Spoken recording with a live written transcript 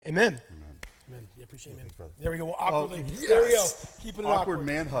Amen. Amen. Yeah, appreciate it, man. There we go. Awkwardly. Yes. There we go. Keeping it awkward.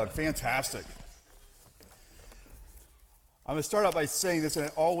 Man hug. Fantastic. I'm going to start out by saying this, and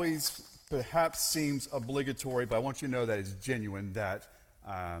it always perhaps seems obligatory, but I want you to know that it's genuine, that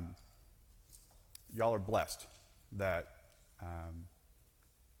y'all are blessed that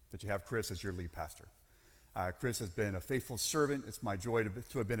you have Chris as your lead pastor. Chris has been a faithful servant. It's my joy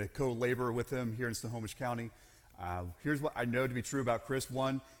to have been a co-laborer with him here in Snohomish County. Here's what I know to be true about Chris.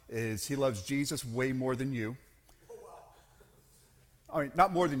 One is he loves Jesus way more than you. I mean,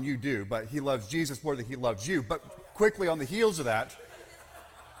 not more than you do, but he loves Jesus more than he loves you. But quickly on the heels of that,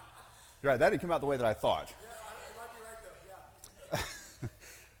 right, that didn't come out the way that I thought.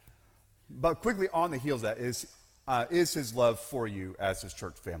 But quickly on the heels of that is his love for you as his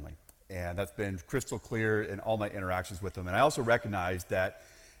church family. And that's been crystal clear in all my interactions with him. And I also recognize that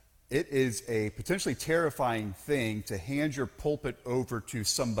it is a potentially terrifying thing to hand your pulpit over to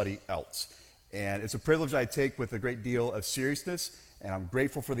somebody else. And it's a privilege I take with a great deal of seriousness, and I'm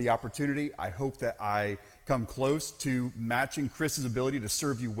grateful for the opportunity. I hope that I come close to matching Chris's ability to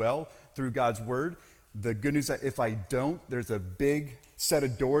serve you well through God's word. The good news is that if I don't, there's a big set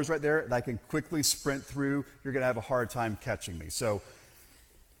of doors right there that I can quickly sprint through. You're going to have a hard time catching me. So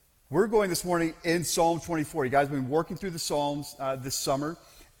we're going this morning in Psalm 24. You guys have been working through the Psalms this summer,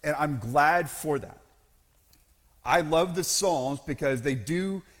 and I'm glad for that. I love the Psalms because they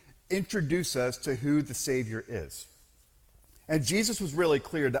do introduce us to who the Savior is. And Jesus was really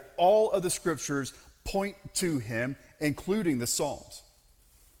clear that all of the scriptures point to him, including the Psalms.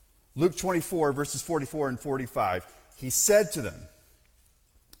 Luke 24, verses 44 and 45, he said to them,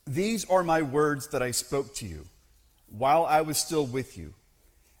 "These are my words that I spoke to you while I was still with you,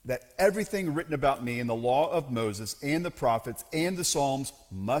 that everything written about me in the law of Moses and the prophets and the Psalms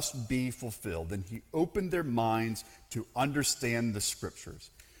must be fulfilled." And he opened their minds to understand the scriptures.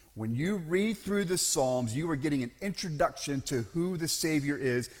 When you read through the Psalms, you are getting an introduction to who the Savior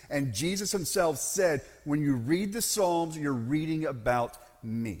is. And Jesus himself said, when you read the Psalms, you're reading about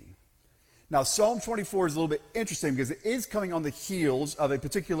me. Now, Psalm 24 is a little bit interesting because it is coming on the heels of a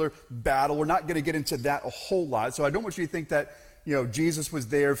particular battle. We're not going to get into that a whole lot. So I don't want you to think that, Jesus was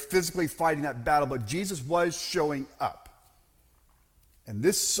there physically fighting that battle, but Jesus was showing up. And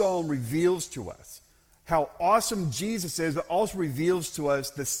this psalm reveals to us how awesome Jesus is, but also reveals to us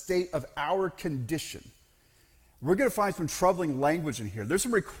the state of our condition. We're going to find some troubling language in here. There's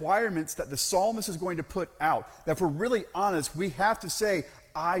some requirements that the psalmist is going to put out that, if we're really honest, we have to say,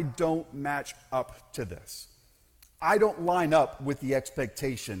 I don't match up to this. I don't line up with the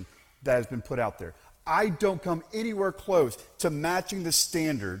expectation that has been put out there. I don't come anywhere close to matching the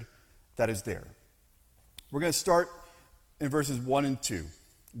standard that is there. We're going to start in verses 1 and 2.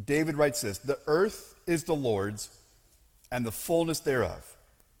 David writes this: "The earth is the Lord's, and the fullness thereof,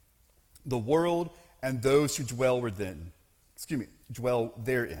 the world and those who dwell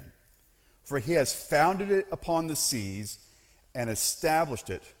therein. For he has founded it upon the seas and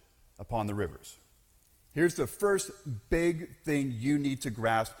established it upon the rivers." Here's the first big thing you need to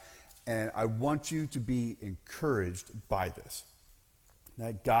grasp, and I want you to be encouraged by this.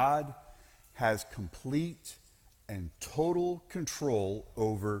 That God has complete and total control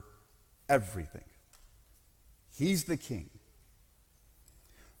over everything. He's the king.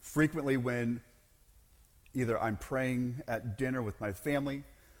 Frequently when either I'm praying at dinner with my family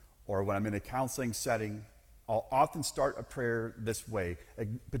or when I'm in a counseling setting, I'll often start a prayer this way,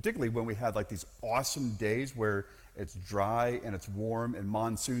 particularly when we have like these awesome days where it's dry and it's warm and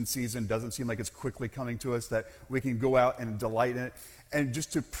monsoon season doesn't seem like it's quickly coming to us, that we can go out and delight in it. And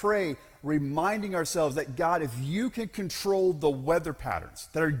just to pray, reminding ourselves that, God, if you can control the weather patterns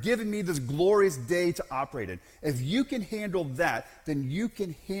that are giving me this glorious day to operate in, if you can handle that, then you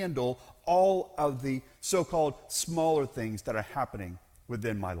can handle all of the so-called smaller things that are happening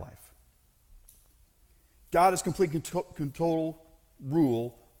within my life. God has complete control,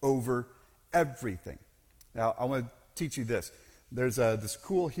 rule over everything. Now, I want to teach you this. There's this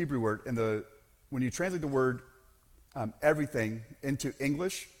cool Hebrew word, when you translate the word everything into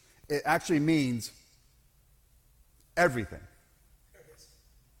English, it actually means everything.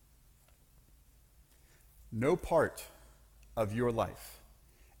 No part of your life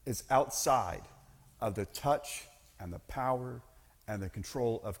is outside of the touch and the power and the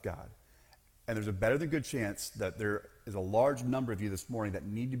control of God. And there's a better than good chance that there is a large number of you this morning that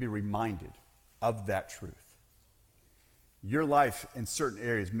need to be reminded of that truth. Your life in certain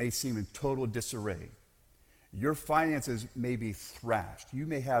areas may seem in total disarray. Your finances may be thrashed. You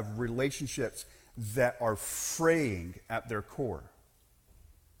may have relationships that are fraying at their core.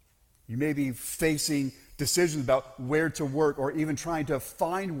 You may be facing decisions about where to work or even trying to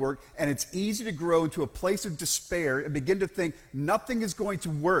find work, and it's easy to grow into a place of despair and begin to think nothing is going to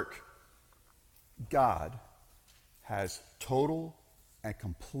work. God has total and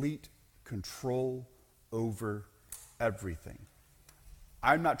complete control over everything.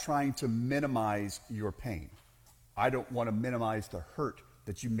 I'm not trying to minimize your pain. I don't want to minimize the hurt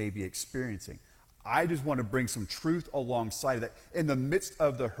that you may be experiencing. I just want to bring some truth alongside of that. In the midst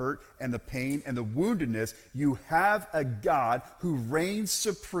of the hurt and the pain and the woundedness, you have a God who reigns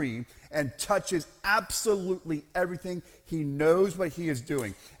supreme and touches absolutely everything. He knows what he is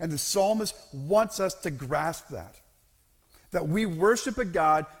doing. And the psalmist wants us to grasp that we worship a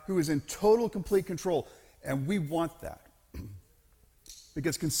God who is in total, complete control. And we want that.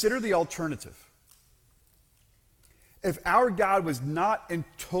 Because consider the alternative. If our God was not in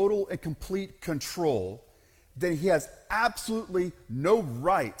total and complete control, then he has absolutely no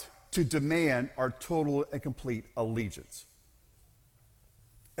right to demand our total and complete allegiance.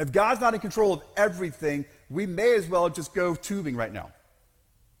 If God's not in control of everything, we may as well just go tubing right now.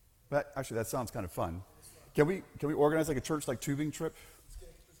 But actually, that sounds kind of fun. Can we organize like a church like tubing trip?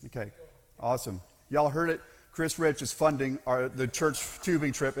 Okay, awesome. Y'all heard it. Chris Rich is funding the church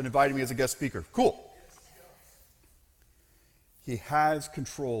tubing trip and inviting me as a guest speaker. Cool. He has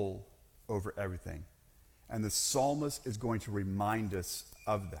control over everything. And the psalmist is going to remind us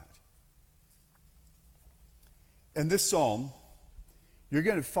of that. In this psalm, you're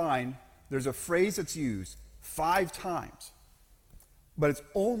going to find there's a phrase that's used 5 times. But it's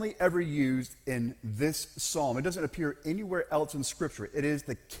only ever used in this psalm. It doesn't appear anywhere else in Scripture. It is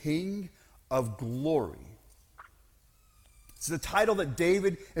the King of Glory. It's the title that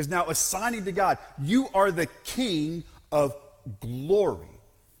David is now assigning to God. You are the King of Glory.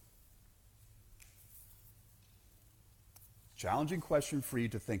 Challenging question for you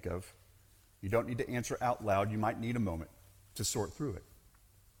to think of. You don't need to answer out loud. You might need a moment to sort through it.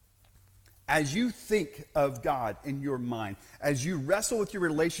 As you think of God in your mind, as you wrestle with your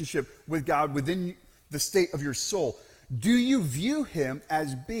relationship with God within the state of your soul, do you view him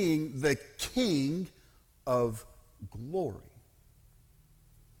as being the King of Glory?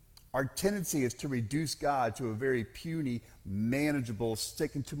 Our tendency is to reduce God to a very puny, manageable,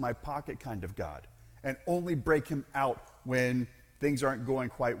 stick-into-my-pocket kind of God, and only break him out when things aren't going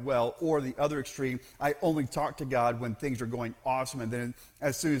quite well, or the other extreme, I only talk to God when things are going awesome, and then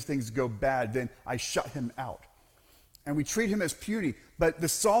as soon as things go bad, then I shut him out. And we treat him as puny, but the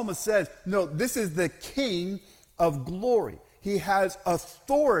psalmist says, no, this is the King of Glory. He has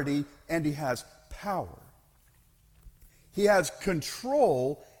authority and he has power. He has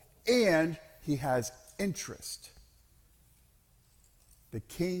control and he has interest. The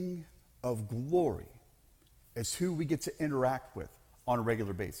King of Glory is who we get to interact with on a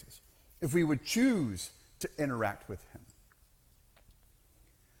regular basis, if we would choose to interact with him.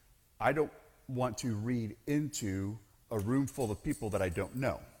 I don't want to read into a room full of people that I don't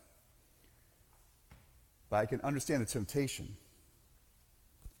know, but I can understand the temptation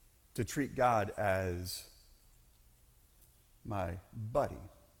to treat God as my buddy.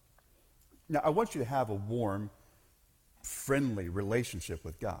 Now, I want you to have a warm, friendly relationship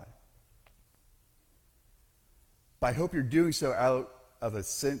with God. But I hope you're doing so out of a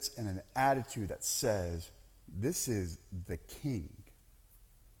sense and an attitude that says, this is the King.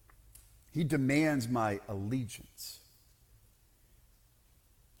 He demands my allegiance.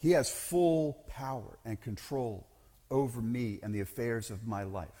 He has full power and control over me and the affairs of my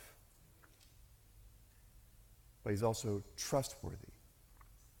life. But he's also trustworthy.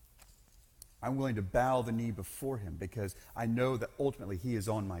 I'm willing to bow the knee before him because I know that ultimately he is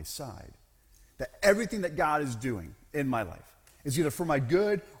on my side. That everything that God is doing in my life is either for my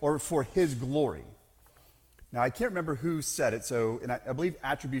good or for his glory. Now, I can't remember who said it, and I believe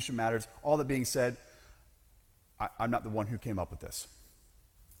attribution matters. All that being said, I'm not the one who came up with this.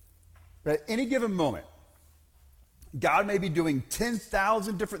 But at any given moment, God may be doing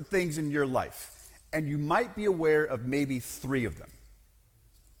 10,000 different things in your life, and you might be aware of maybe 3 of them.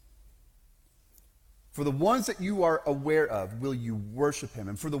 For the ones that you are aware of, will you worship him?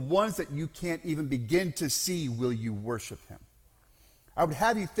 And for the ones that you can't even begin to see, will you worship him? I would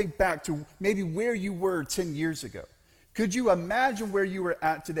have you think back to maybe where you were 10 years ago. Could you imagine where you were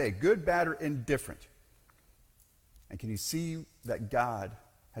at today, good, bad, or indifferent? And can you see that God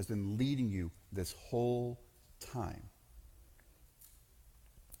has been leading you this whole time?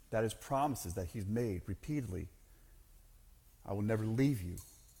 That is promises that he's made repeatedly. I will never leave you.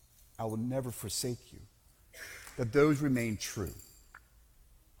 I will never forsake you. That those remain true.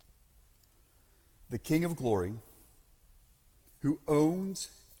 The King of Glory, who owns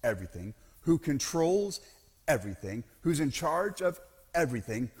everything, who controls everything, who's in charge of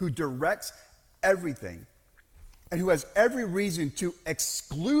everything, who directs everything, and who has every reason to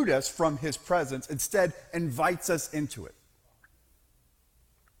exclude us from his presence, instead invites us into it.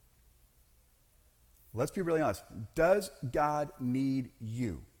 Let's be really honest. Does God need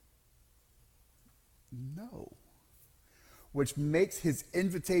you? No. Which makes his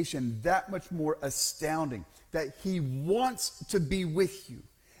invitation that much more astounding, that he wants to be with you,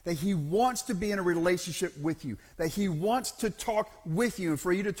 that he wants to be in a relationship with you, that he wants to talk with you and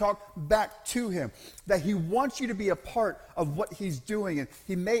for you to talk back to him, that he wants you to be a part of what he's doing, and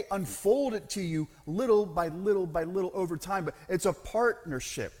he may unfold it to you little by little by little over time, but it's a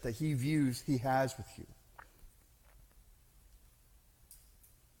partnership that he views he has with you.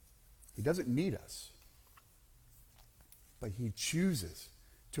 He doesn't need us, but he chooses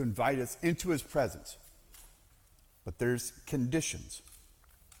to invite us into his presence. But there's conditions.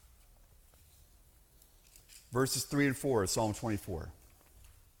 Verses 3 and 4 of Psalm 24.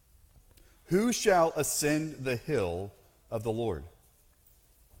 Who shall ascend the hill of the Lord?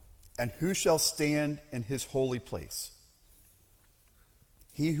 And who shall stand in his holy place?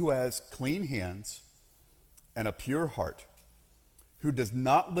 He who has clean hands and a pure heart, who does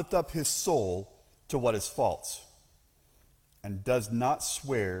not lift up his soul to what is false, and does not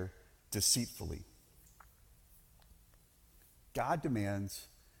swear deceitfully. God demands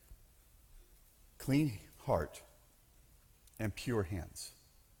clean heart and pure hands.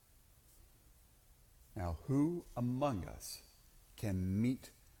 Now, who among us can meet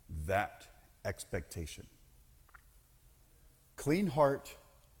that expectation? Clean heart,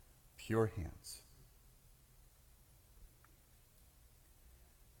 pure hands.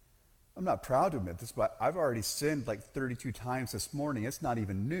 I'm not proud to admit this, but I've already sinned like 32 times this morning. It's not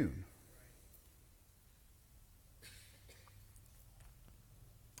even noon.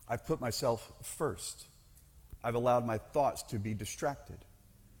 I've put myself first. I've allowed my thoughts to be distracted.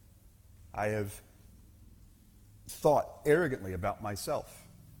 I have thought arrogantly about myself.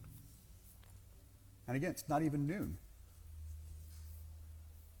 And again, it's not even noon.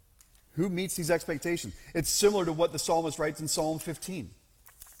 Who meets these expectations? It's similar to what the psalmist writes in Psalm 15.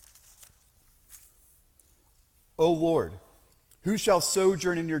 O Lord, who shall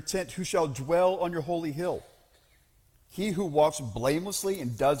sojourn in your tent? Who shall dwell on your holy hill? He who walks blamelessly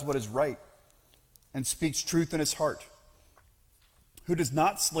and does what is right and speaks truth in his heart, who does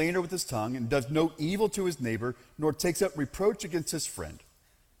not slander with his tongue and does no evil to his neighbor, nor takes up reproach against his friend,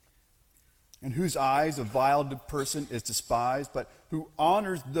 and whose eyes a vile person is despised, but who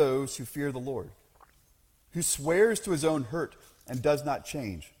honors those who fear the Lord, who swears to his own hurt and does not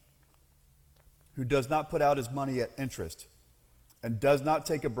change, who does not put out his money at interest, and does not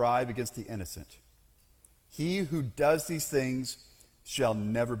take a bribe against the innocent. He who does these things shall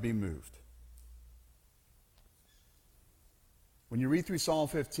never be moved. When you read through Psalm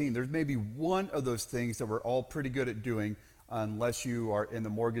 15, there's maybe one of those things that we're all pretty good at doing, unless you are in the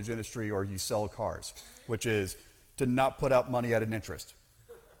mortgage industry or you sell cars, which is to not put out money at an interest.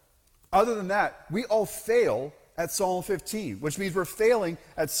 Other than that, we all fail at Psalm 15, which means we're failing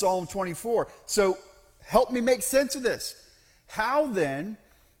at Psalm 24. So help me make sense of this. How then,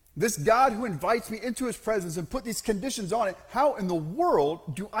 this God who invites me into his presence and put these conditions on it, how in the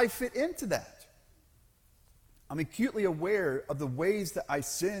world do I fit into that? I'm acutely aware of the ways that I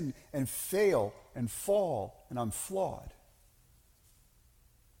sin and fail and fall, and I'm flawed.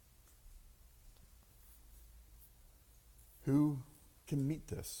 Who can meet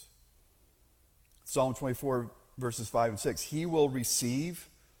this? Psalm 24, verses 5 and 6. He will receive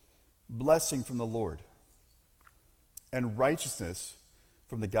blessing from the Lord and righteousness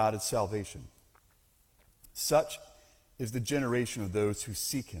from the God of salvation. Such is the generation of those who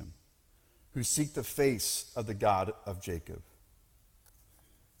seek him, who seek the face of the God of Jacob.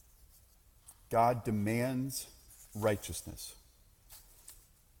 God demands righteousness,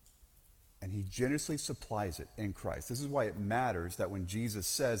 and he generously supplies it in Christ. This is why it matters that when Jesus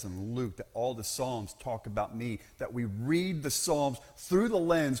says in Luke that all the Psalms talk about me, that we read the Psalms through the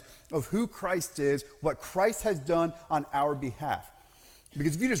lens of who Christ is, what Christ has done on our behalf.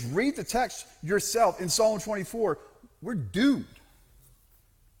 Because if you just read the text yourself in Psalm 24, we're doomed.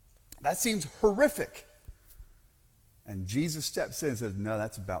 That seems horrific. And Jesus steps in and says, no,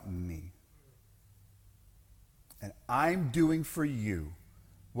 that's about me. And I'm doing for you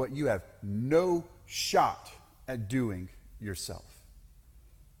what you have no shot at doing yourself.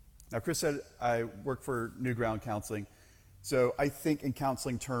 Now, Chris said I work for New Ground Counseling, so I think in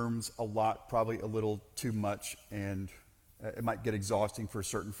counseling terms a lot, probably a little too much, and it might get exhausting for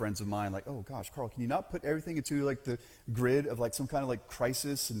certain friends of mine, like, oh gosh, Carl, can you not put everything into like the grid of like some kind of like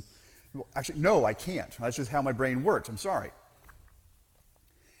crisis? And Well, actually, no, I can't. That's just how my brain works. I'm sorry.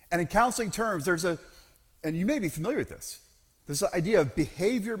 And in counseling terms, and you may be familiar with this idea of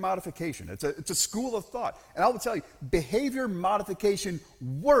behavior modification. It's a school of thought. And I will tell you, behavior modification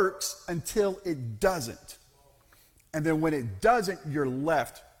works until it doesn't. And then when it doesn't, you're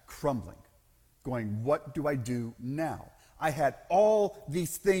left crumbling, going, what do I do now? I had all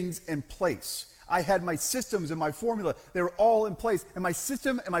these things in place. I had my systems and my formula. They were all in place. And my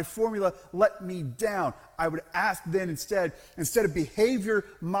system and my formula let me down. I would ask then instead of behavior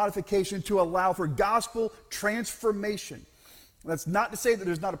modification, to allow for gospel transformation. That's not to say that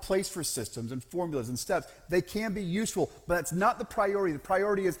there's not a place for systems and formulas and steps. They can be useful, but that's not the priority. The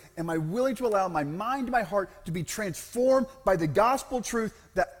priority is, am I willing to allow my mind and my heart to be transformed by the gospel truth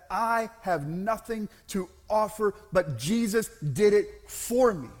that I have nothing to offer, but Jesus did it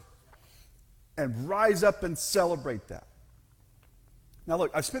for me? And rise up and celebrate that. Now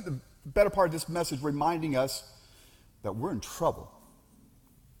look, I've spent the better part of this message reminding us that we're in trouble.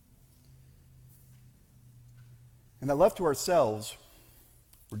 And that left to ourselves,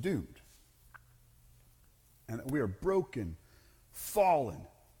 we're doomed. And that we are broken, fallen,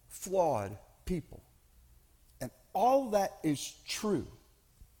 flawed people. And all that is true.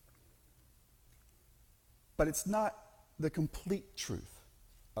 But it's not the complete truth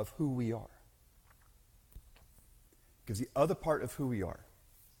of who we are. Because the other part of who we are,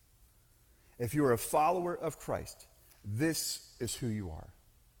 if you are a follower of Christ, this is who you are.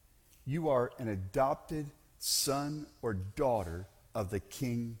 You are an adopted son or daughter of the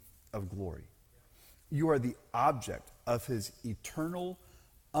King of Glory. You are the object of his eternal,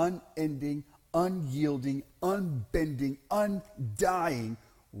 unending, unyielding, unbending, undying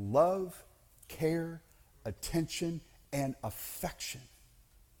love, care, attention, and affection.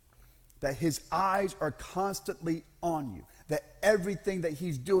 That his eyes are constantly on you. That everything that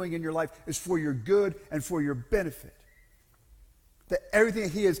he's doing in your life is for your good and for your benefit. That everything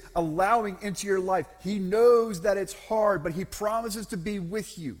that he is allowing into your life, he knows that it's hard, but he promises to be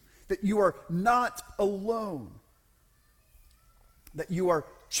with you. That you are not alone. That you are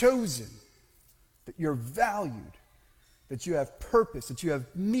chosen. That you're valued. That you have purpose. That you have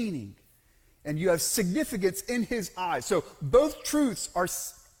meaning. And you have significance in his eyes. So both truths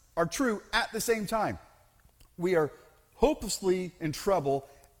are true at the same time. We are hopelessly in trouble,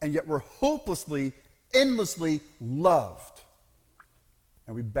 and yet we're hopelessly, endlessly loved.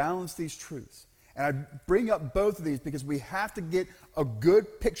 And we balance these truths. And I bring up both of these because we have to get a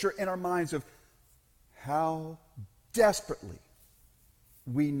good picture in our minds of how desperately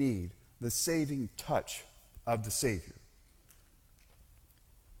we need the saving touch of the Savior.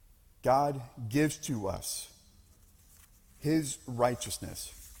 God gives to us his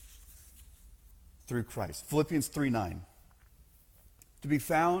righteousness through Christ. Philippians 3:9. To be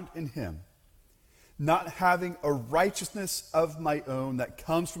found in him, not having a righteousness of my own that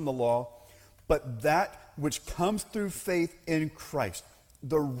comes from the law, but that which comes through faith in Christ.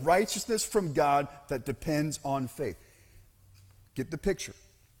 The righteousness from God that depends on faith. Get the picture.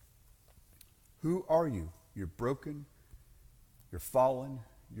 Who are you? You're broken, you're fallen,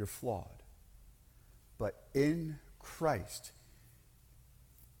 you're flawed. But in Christ,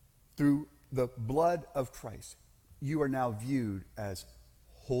 through the blood of Christ, you are now viewed as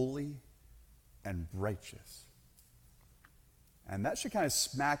holy and righteous. And that should kind of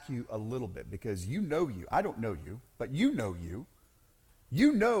smack you a little bit, because you know you. I don't know you, but you know you.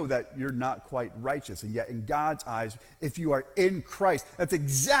 You know that you're not quite righteous. And yet in God's eyes, if you are in Christ, that's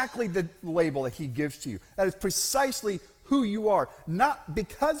exactly the label that he gives to you. That is precisely who you are. Not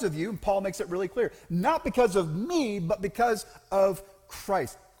because of you, and Paul makes it really clear, not because of me, but because of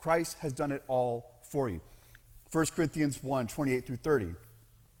Christ. Christ has done it all for you. 1 Corinthians 1, 28 through 30.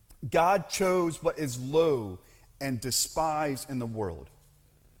 God chose what is low and despised in the world,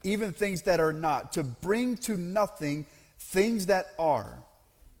 even things that are not, to bring to nothing things that are,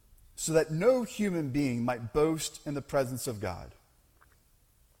 so that no human being might boast in the presence of God.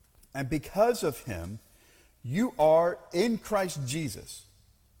 And because of him, you are in Christ Jesus,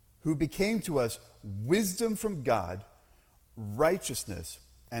 who became to us wisdom from God, righteousness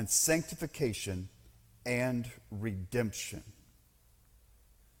and sanctification and redemption.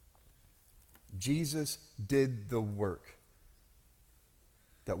 Jesus did the work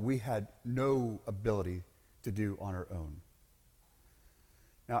that we had no ability to do on our own.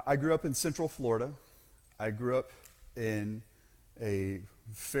 Now, I grew up in Central Florida. I grew up in a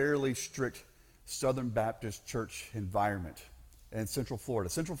fairly strict Southern Baptist church environment in Central Florida.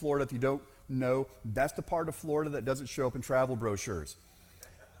 Central Florida, if you don't know, that's the part of Florida that doesn't show up in travel brochures.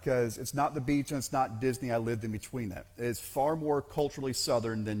 because it's not the beach and it's not Disney. I lived in between that. It's far more culturally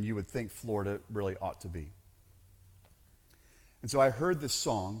Southern than you would think Florida really ought to be. And so I heard this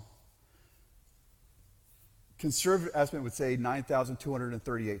song. Conservative estimate would say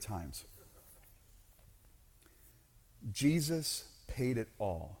 9,238 times. Jesus paid it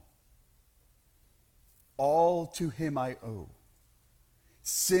all. All to him I owe.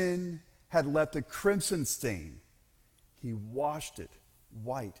 Sin had left a crimson stain. He washed it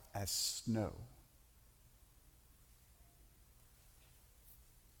white as snow.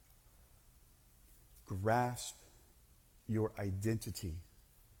 Grasp your identity,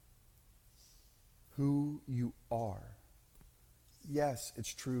 who you are. Yes,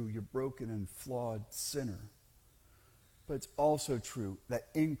 it's true, you're broken and flawed sinner. But it's also true that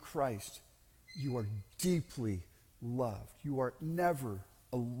in Christ, you are deeply loved. You are never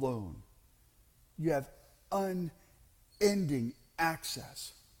alone. You have unending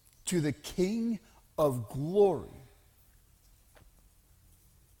access to the King of glory.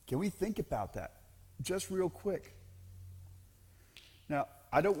 Can we think about that just real quick? Now,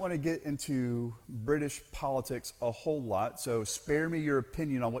 I don't want to get into British politics a whole lot, so spare me your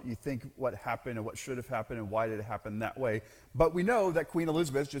opinion on what you think what happened and what should have happened and why did it happen that way. But we know that Queen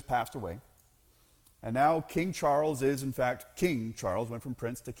Elizabeth just passed away. And now King Charles is, in fact, King Charles, went from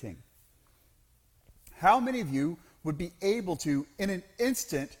prince to king. How many of you would be able to, in an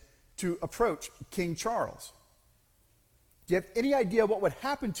instant, to approach King Charles? Do you have any idea what would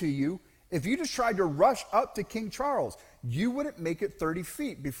happen to you if you just tried to rush up to King Charles? You wouldn't make it 30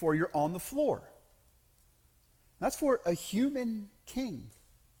 feet before you're on the floor. That's for a human king.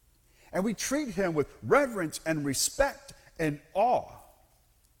 And we treat him with reverence and respect and awe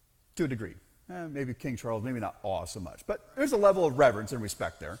to a degree. Maybe King Charles, maybe not awe so much. But there's a level of reverence and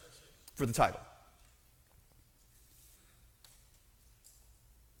respect there for the title.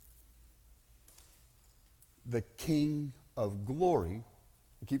 The King of glory.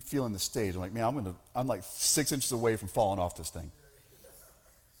 I keep feeling the stage. I'm like, man, I'm like 6 inches away from falling off this thing.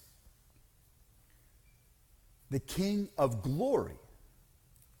 The King of glory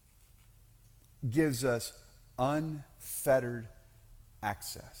gives us unfettered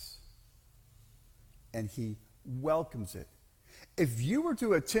access. And he welcomes it. If you were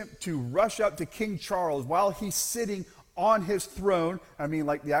to attempt to rush up to King Charles while he's sitting on his throne, I mean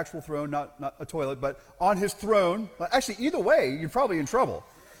like the actual throne, not a toilet, but on his throne, actually either way, you're probably in trouble.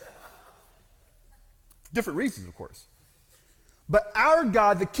 Different reasons, of course. But our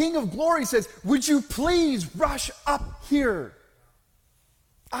God, the King of glory, says, would you please rush up here?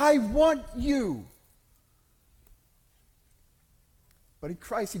 I want you. But in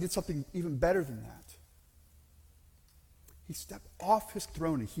Christ, he did something even better than that. He stepped off his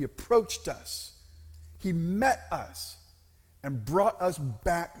throne and he approached us. He met us and brought us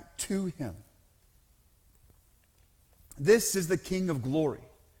back to him. This is the King of glory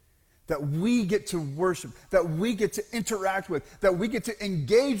that we get to worship, that we get to interact with, that we get to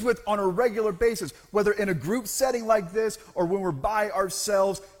engage with on a regular basis, whether in a group setting like this or when we're by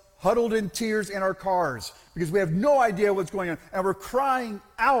ourselves, huddled in tears in our cars because we have no idea what's going on and we're crying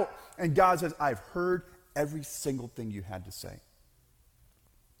out and God says, I've heard every single thing you had to say.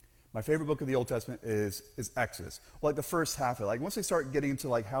 My favorite book of the Old Testament is Exodus. Like the first half of it. Like once they start getting into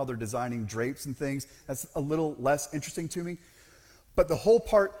like how they're designing drapes and things, that's a little less interesting to me. But the whole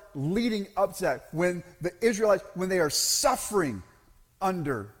part leading up to that, when the Israelites, when they are suffering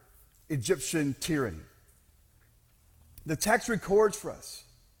under Egyptian tyranny, the text records for us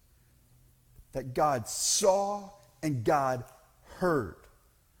that God saw and God heard.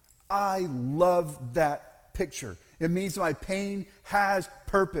 I love that picture. It means my pain has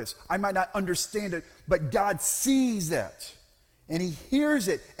purpose. I might not understand it, but God sees it. And he hears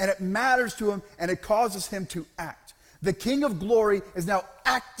it, and it matters to him, and it causes him to act. The King of glory is now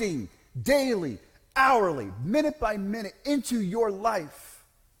acting daily, hourly, minute by minute into your life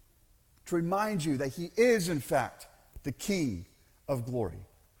to remind you that he is, in fact, the King of glory.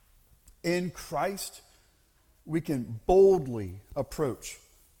 In Christ, we can boldly approach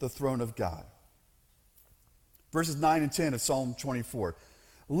the throne of God. Verses 9 and 10 of Psalm 24.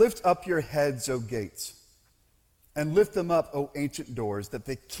 Lift up your heads, O gates, and lift them up, O ancient doors, that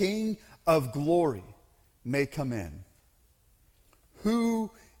the King of glory may come in. Who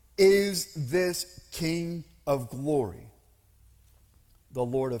is this King of glory? The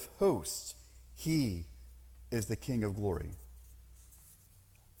Lord of hosts. He is the King of glory.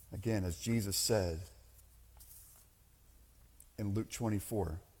 Again, as Jesus said in Luke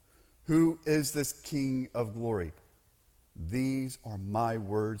 24, who is this King of glory? These are my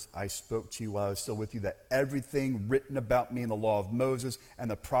words I spoke to you while I was still with you, that everything written about me in the law of Moses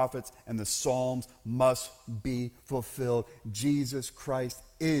and the prophets and the Psalms must be fulfilled. Jesus Christ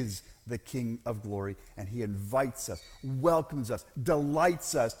is the King of glory, and he invites us, welcomes us,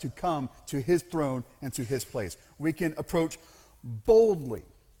 delights us to come to his throne and to his place. We can approach boldly.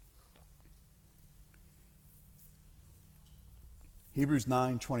 Hebrews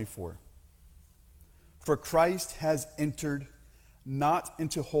 9:24. For Christ has entered not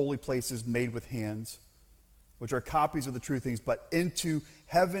into holy places made with hands, which are copies of the true things, but into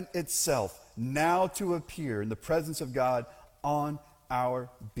heaven itself, now to appear in the presence of God on our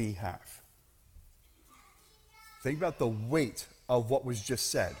behalf. Think about the weight of what was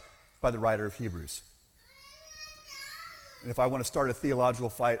just said by the writer of Hebrews. And if I want to start a theological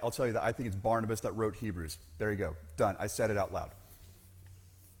fight, I'll tell you that I think it's Barnabas that wrote Hebrews. There you go. Done. I said it out loud.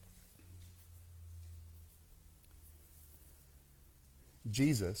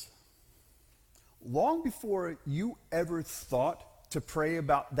 Jesus, long before you ever thought to pray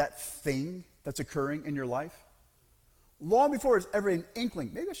about that thing that's occurring in your life, long before it's ever an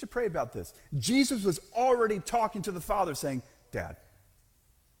inkling, maybe I should pray about this, Jesus was already talking to the Father saying, Dad,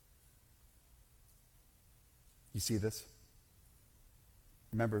 you see this?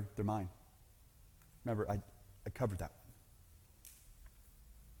 Remember, they're mine. Remember, I covered that.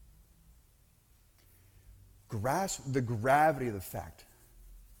 Grasp the gravity of the fact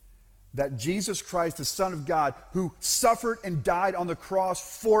that Jesus Christ, the Son of God, who suffered and died on the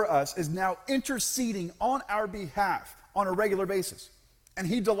cross for us, is now interceding on our behalf on a regular basis. And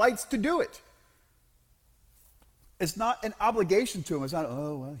he delights to do it. It's not an obligation to him. It's not,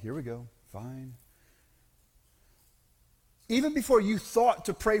 oh, well, here we go. Fine. Even before you thought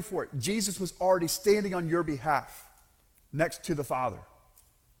to pray for it, Jesus was already standing on your behalf next to the Father,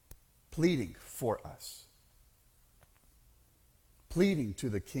 pleading for us, pleading to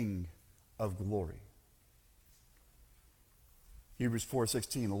the King of glory. Hebrews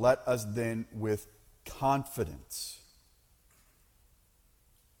 4:16, let us then with confidence.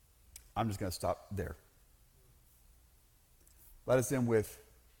 I'm just going to stop there. Let us then with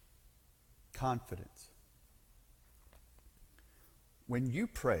confidence. When you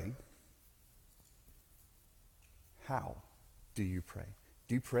pray, how do you pray?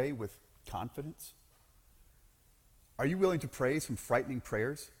 Do you pray with confidence? Are you willing to pray some frightening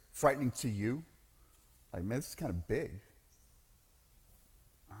prayers? Frightening to you? Like, man, this is kind of big.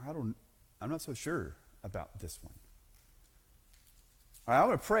 I'm not so sure about this one. I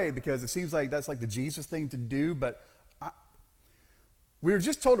want to pray because it seems like that's like the Jesus thing to do, but we were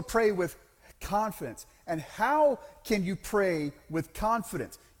just told to pray with confidence. And how can you pray with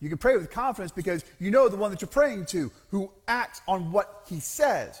confidence? You can pray with confidence because you know the one that you're praying to, who acts on what he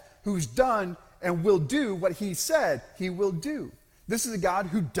says, who's done and will do what he said he will do. This is a God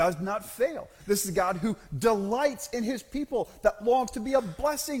who does not fail. This is a God who delights in his people, that longs to be a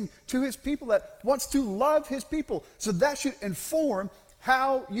blessing to his people, that wants to love his people. So that should inform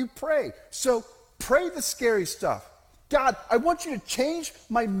how you pray. So pray the scary stuff. God, I want you to change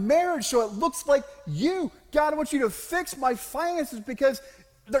my marriage so it looks like you. God, I want you to fix my finances because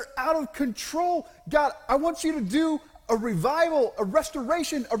they're out of control. God, I want you to do a revival, a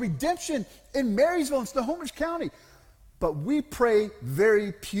restoration, a redemption in Marysville and Snohomish County. But we pray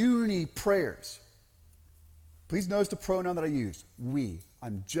very puny prayers. Please notice the pronoun that I used, we.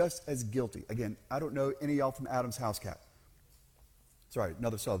 I'm just as guilty. Again, I don't know any of y'all from Adam's House Cat. Sorry,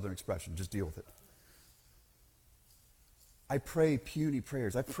 another Southern expression. Just deal with it. I pray puny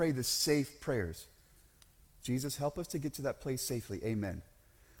prayers. I pray the safe prayers. Jesus, help us to get to that place safely. Amen.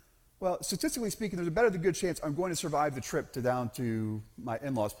 Well, statistically speaking, there's a better than good chance I'm going to survive the trip down to my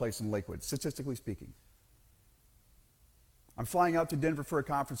in-laws' place in Lakewood, statistically speaking. I'm flying out to Denver for a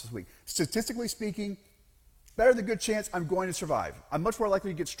conference this week. Statistically speaking, better than good chance I'm going to survive. I'm much more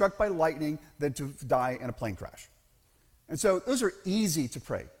likely to get struck by lightning than to die in a plane crash. And so those are easy to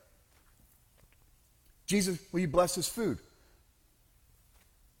pray. Jesus, will you bless this food?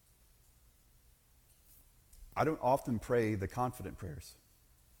 I don't often pray the confident prayers.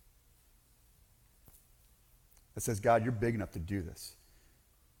 That says, God, you're big enough to do this.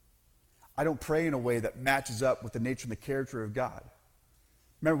 I don't pray in a way that matches up with the nature and the character of God.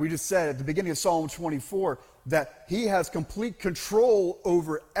 Remember, we just said at the beginning of Psalm 24 that he has complete control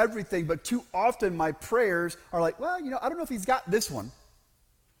over everything, but too often my prayers are like, well, I don't know if he's got this one.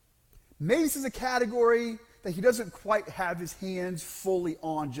 Maybe this is a category that he doesn't quite have his hands fully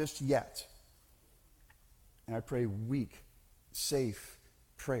on just yet. And I pray weak, safe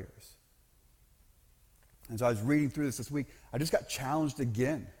prayers. As I was reading through this week, I just got challenged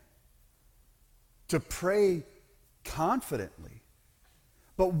again to pray confidently.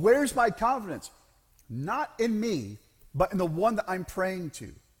 But where's my confidence? Not in me, but in the one that I'm praying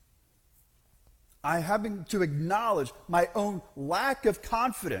to. I having to acknowledge my own lack of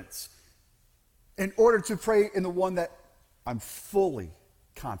confidence in order to pray in the one that I'm fully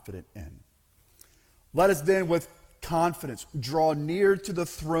confident in. Let us then with confidence draw near to the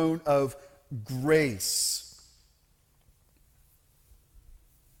throne of grace.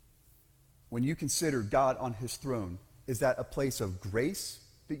 When you consider God on his throne, is that a place of grace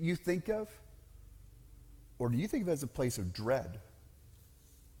that you think of? Or do you think of it as a place of dread?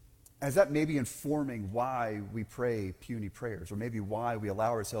 As that maybe informing why we pray puny prayers, or maybe why we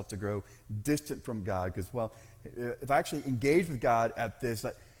allow ourselves to grow distant from God, because, well, if I actually engage with God at this,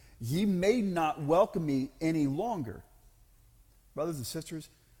 he may not welcome me any longer. Brothers and sisters,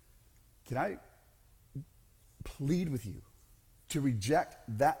 can I plead with you to reject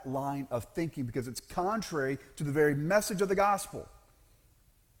that line of thinking, because it's contrary to the very message of the gospel.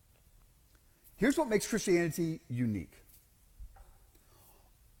 Here's what makes Christianity unique.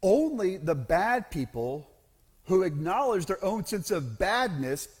 Only the bad people who acknowledge their own sense of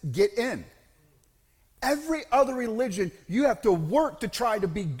badness get in. Every other religion, you have to work to try to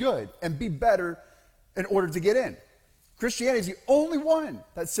be good and be better in order to get in. Christianity is the only one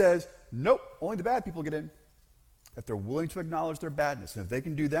that says, nope, only the bad people get in. If they're willing to acknowledge their badness. And if they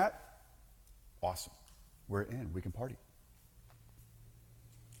can do that, awesome. We're in. We can party.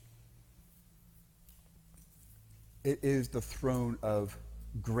 It is the throne of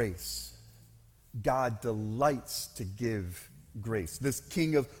grace. God delights to give grace. This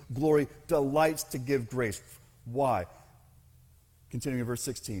King of glory delights to give grace. Why? Continuing in verse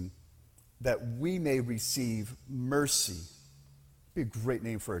 16. That we may receive mercy. Be a great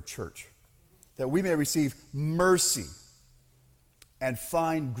name for a church. That we may receive mercy and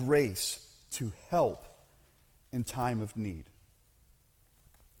find grace to help in time of need.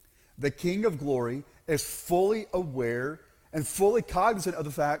 The King of glory is fully aware and fully cognizant of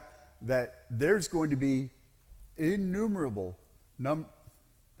the fact that there's going to be innumerable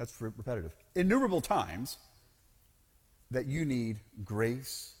times that you need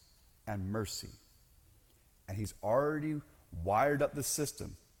grace and mercy. And he's already wired up the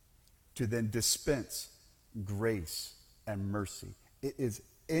system to then dispense grace and mercy. It is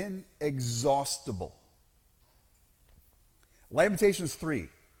inexhaustible. Lamentations 3.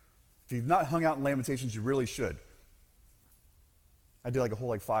 If you've not hung out in Lamentations, you really should. I did like a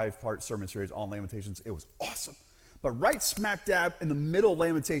whole 5-part sermon series on Lamentations. It was awesome. But right smack dab in the middle of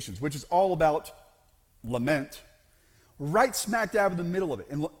Lamentations, which is all about lament, right smack dab in the middle of it,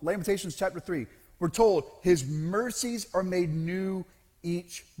 in Lamentations chapter 3, we're told his mercies are made new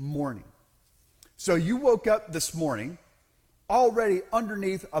each morning. So you woke up this morning already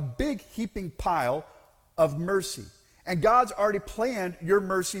underneath a big heaping pile of mercy. And God's already planned your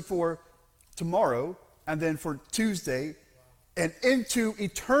mercy for tomorrow and then for Tuesday and into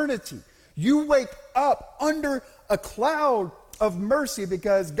eternity. You wake up under a cloud of mercy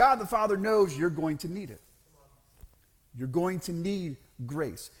because God the Father knows you're going to need it. You're going to need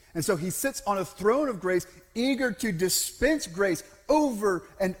grace. And so he sits on a throne of grace, eager to dispense grace over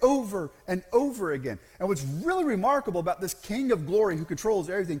and over and over again. And what's really remarkable about this King of glory who controls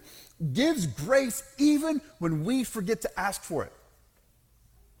everything, gives grace even when we forget to ask for it.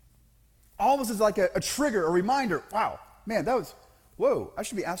 Almost as like a trigger, a reminder. Wow, man, I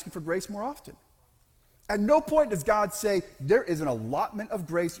should be asking for grace more often. At no point does God say, there is an allotment of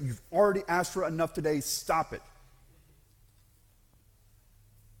grace. You've already asked for enough today. Stop it.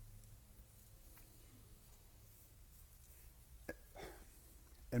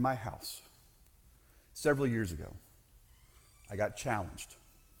 In my house, several years ago, I got challenged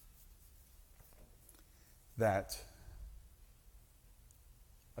that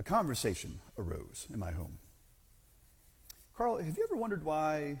a conversation arose in my home. Carl, have you ever wondered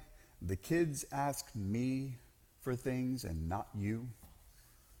why the kids ask me for things and not you?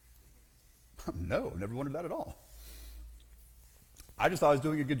 No, never wondered that at all. I just thought I was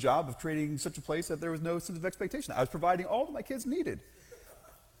doing a good job of creating such a place that there was no sense of expectation. I was providing all that my kids needed.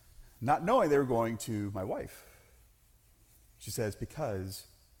 Not knowing they were going to my wife. She says, because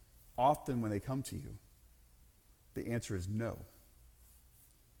often when they come to you, the answer is no.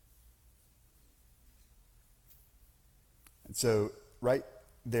 And so right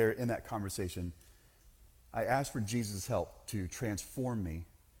there in that conversation, I asked for Jesus' help to transform me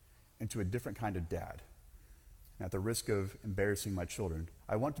into a different kind of dad. And at the risk of embarrassing my children,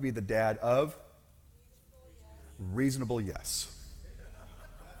 I want to be the dad of reasonable yes.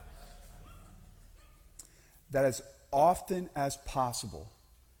 That as often as possible,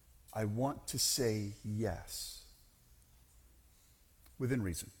 I want to say yes within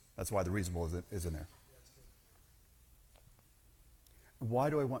reason. That's why the reasonable is in there. Why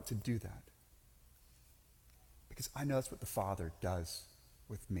do I want to do that? Because I know that's what the Father does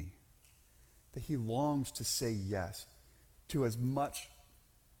with me. That he longs to say yes to as much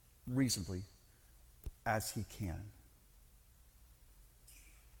reasonably as he can.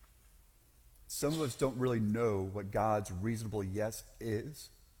 Some of us don't really know what God's reasonable yes is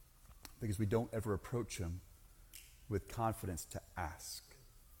because we don't ever approach him with confidence to ask.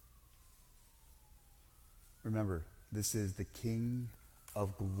 Remember, this is the King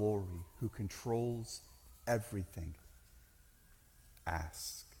of glory who controls everything.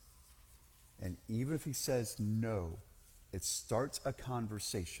 Ask. And even if he says no, it starts a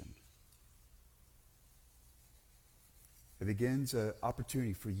conversation. It begins an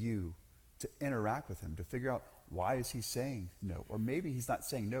opportunity for you to interact with him, to figure out why is he saying no. Or maybe he's not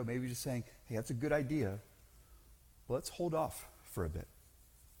saying no, maybe he's just saying, hey, that's a good idea. Well, let's hold off for a bit.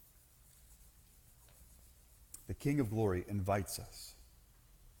 The King of glory invites us.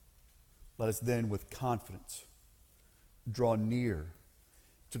 Let us then with confidence draw near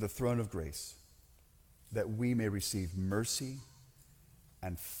to the throne of grace that we may receive mercy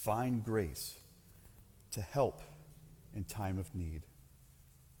and find grace to help in time of need.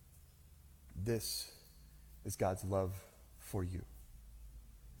 This is God's love for you.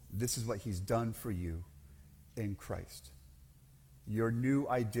 This is what he's done for you in Christ. Your new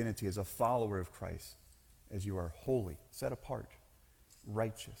identity as a follower of Christ as you are holy, set apart,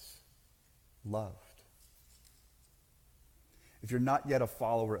 righteous, loved. If you're not yet a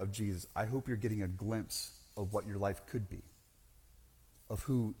follower of Jesus, I hope you're getting a glimpse of what your life could be, of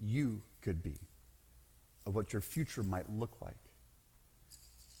who you could be, of what your future might look like.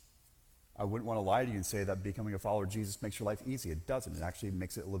 I wouldn't want to lie to you and say that becoming a follower of Jesus makes your life easy. It doesn't. It actually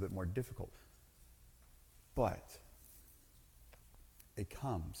makes it a little bit more difficult. But it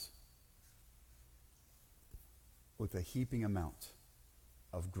comes with a heaping amount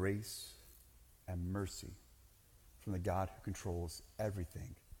of grace and mercy from the God who controls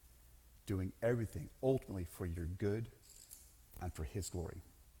everything, doing everything ultimately for your good and for his glory.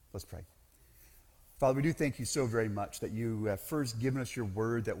 Let's pray. Father, we do thank you so very much that you have first given us your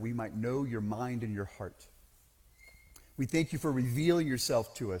word that we might know your mind and your heart. We thank you for revealing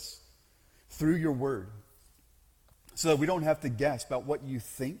yourself to us through your word so that we don't have to guess about what you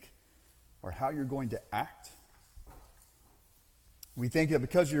think or how you're going to act. We thank you that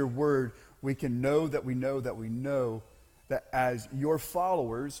because of your word, we can know that we know that we know that as your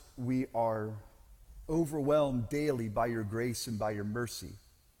followers, we are overwhelmed daily by your grace and by your mercy.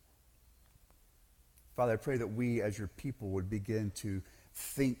 Father, I pray that we as your people would begin to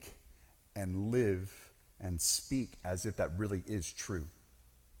think and live and speak as if that really is true.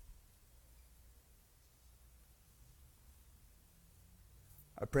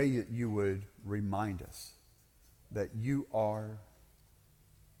 I pray that you would remind us that you are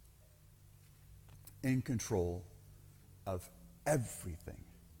in control of everything.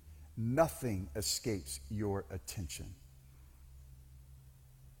 Nothing escapes your attention.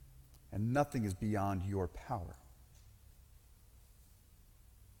 And nothing is beyond your power.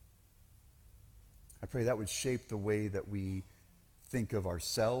 I pray that would shape the way that we think of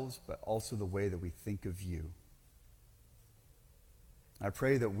ourselves, but also the way that we think of you. I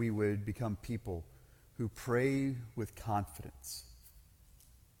pray that we would become people who pray with confidence,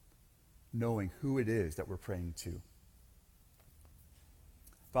 knowing who it is that we're praying to.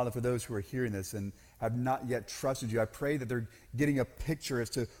 Father, for those who are hearing this and have not yet trusted you, I pray that they're getting a picture as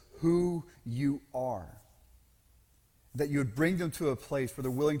to who you are. That you would bring them to a place where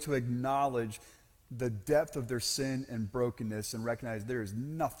they're willing to acknowledge the depth of their sin and brokenness and recognize there is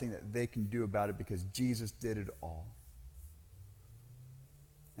nothing that they can do about it because Jesus did it all.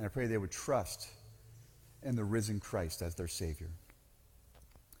 And I pray they would trust in the risen Christ as their Savior.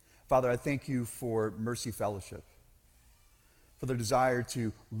 Father, I thank you for Mercy Fellowship, for their desire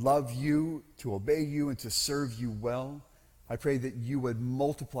to love you, to obey you, and to serve you well. I pray that you would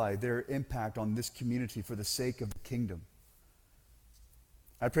multiply their impact on this community for the sake of the kingdom.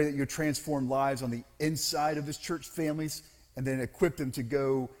 I pray that you would transform lives on the inside of this church families and then equip them to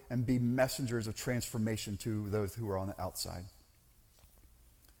go and be messengers of transformation to those who are on the outside.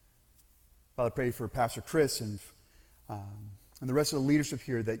 Father, I pray for Pastor Chris and the rest of the leadership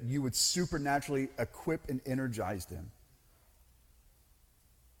here that you would supernaturally equip and energize them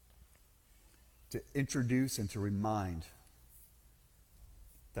to introduce and to remind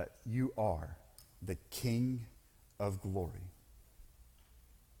that you are the King of glory.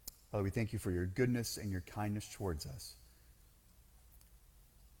 Father, we thank you for your goodness and your kindness towards us.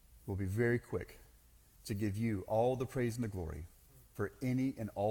 We'll be very quick to give you all the praise and the glory for any and all